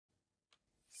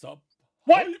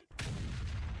What?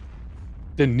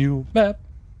 The new map.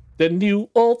 The new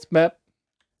old map.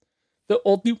 The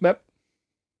old new map.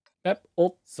 Map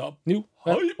old sub new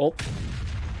map old.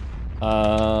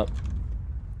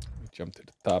 We jump to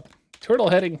the top. Turtle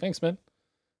heading, thanks man.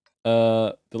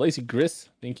 The lazy Gris,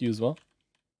 thank you as well.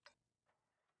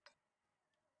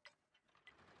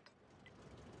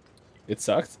 It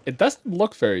sucks. It doesn't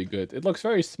look very good. It looks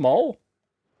very small.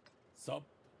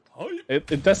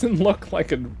 It doesn't look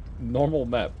like a normal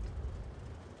map.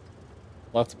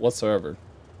 Whatsoever.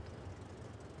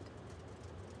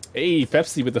 Hey,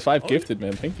 Pepsi with the 5 gifted,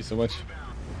 man. Thank you so much.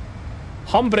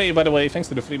 Hombre, by the way, thanks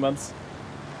for the 3 months.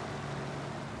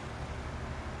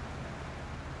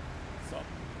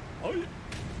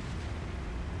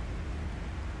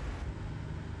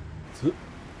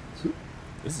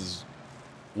 This is...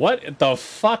 What the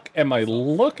fuck am I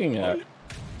looking at?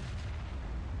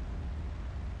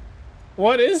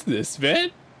 What is this,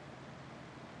 man?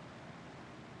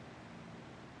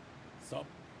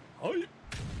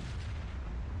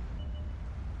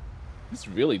 This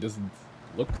really doesn't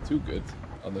look too good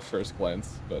on the first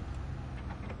glance, but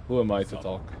who am I to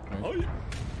talk, right?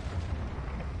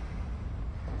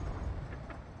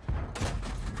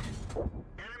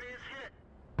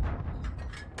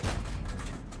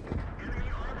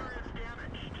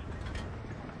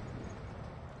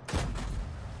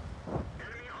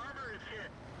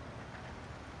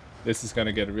 This is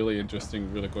gonna get really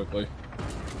interesting really quickly.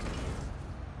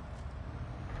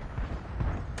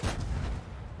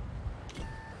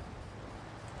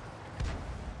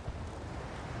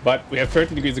 But we have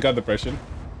 13 degrees of gun depression.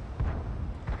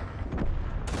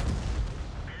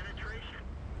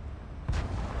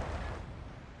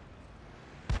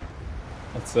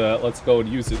 Let's go and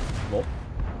use it. Well.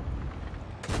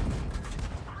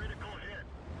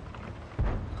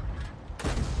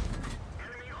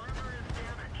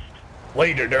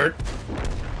 Later, dirt.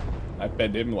 I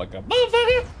fed him like a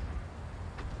motherfucker.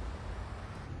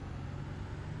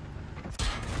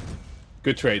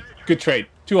 Good trade. Good trade.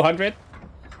 200.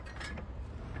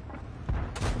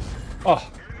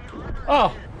 Oh.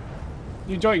 Oh.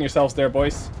 You enjoying yourselves there,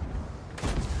 boys?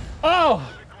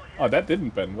 Oh. Oh, that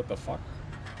didn't bend. What the fuck?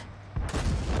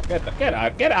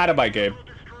 Get out of my game.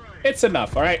 It's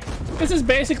enough, alright? This is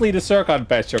basically the Circon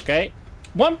patch, okay?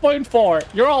 1.4.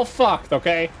 You're all fucked,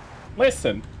 okay?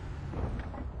 Listen.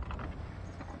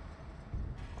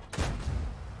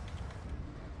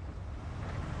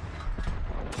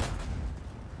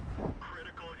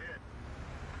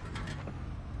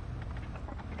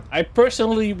 I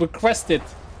personally requested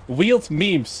wheeled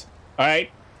memes,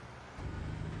 alright?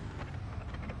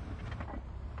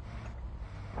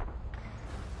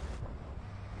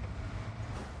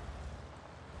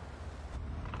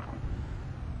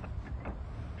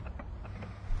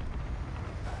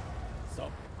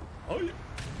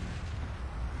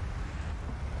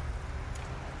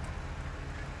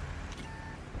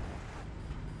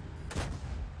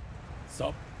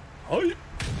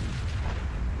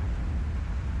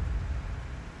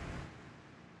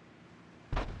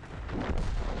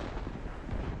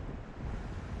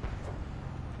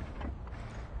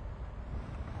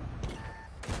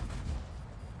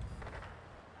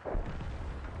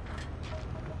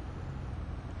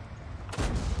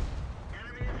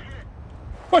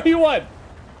 What do you want?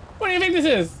 What do you think this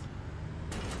is?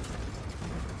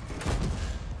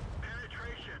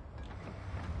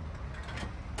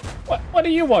 What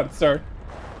do you want, sir?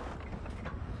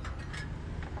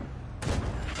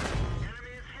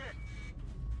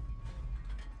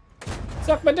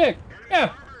 Suck my dick.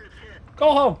 Yeah.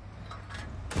 Go home.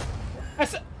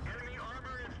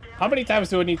 How many times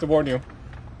do I need to warn you?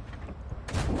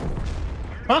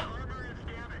 Huh?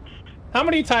 How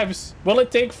many times will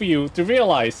it take for you to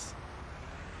realize?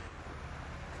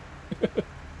 God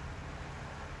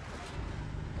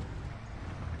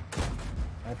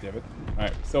damn it.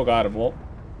 Alright, still got him, Walt.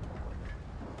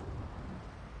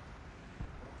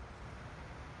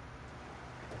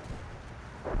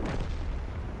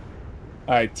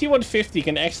 Alright, T-150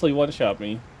 can actually one-shot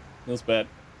me. Feels bad.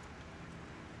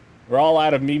 We're all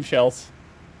out of meme shells.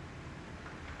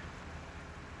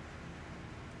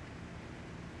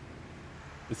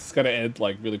 This is gonna end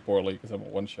like really poorly because I'm a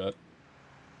one-shot.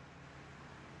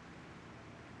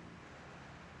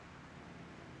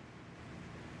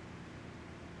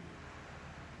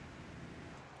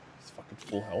 It's fucking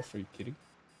full health, are you kidding?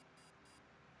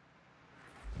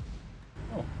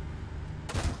 Oh.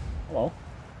 Hello.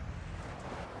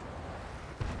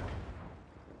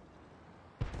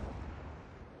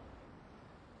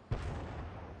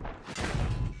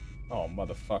 Oh,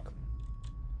 motherfucker.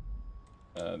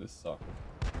 This sucks.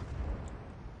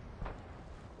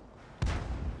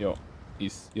 Yo,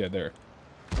 he's yeah there.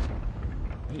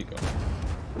 There you go.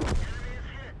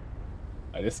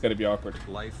 This is gonna be awkward.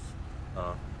 Life.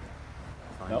 No.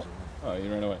 Oh,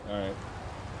 you ran away. All right.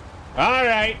 All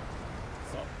right.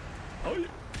 So, oh yeah.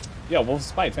 Yeah, Wolf's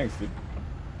Spite. Thanks, dude.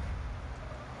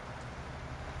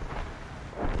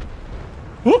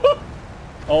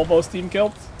 Almost team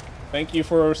killed. Thank you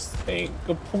for staying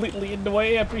completely in the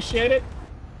way. I appreciate it.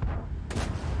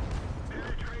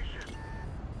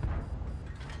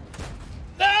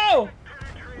 No!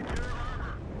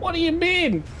 What do you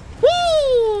mean?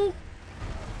 Woo!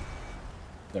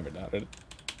 Never doubted it.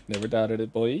 Never doubted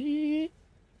it, boy.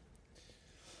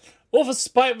 Wolf of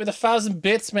Spite with 1,000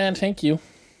 bits, man. Thank you.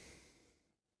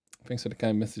 Thanks for the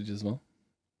kind message as well.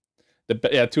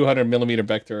 Yeah, 200mm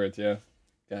back turret. Yeah.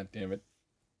 God damn it.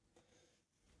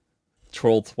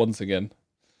 Trolled once again.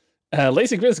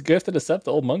 Lazy Grizz gifted a sub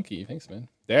to Old Monkey. Thanks, man.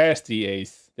 There's the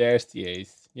ace. There's the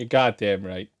ace. You're goddamn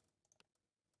right.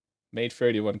 Made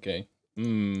 31k.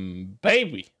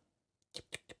 Baby.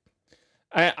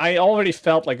 I already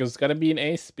felt like it was gonna be an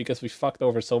ace because we fucked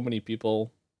over so many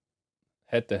people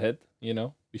head to head, you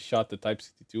know? We shot the Type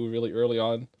 62 really early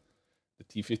on, the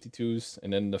T-52s,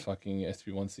 and then the fucking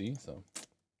S31C, so.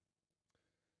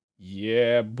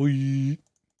 Yeah, boy.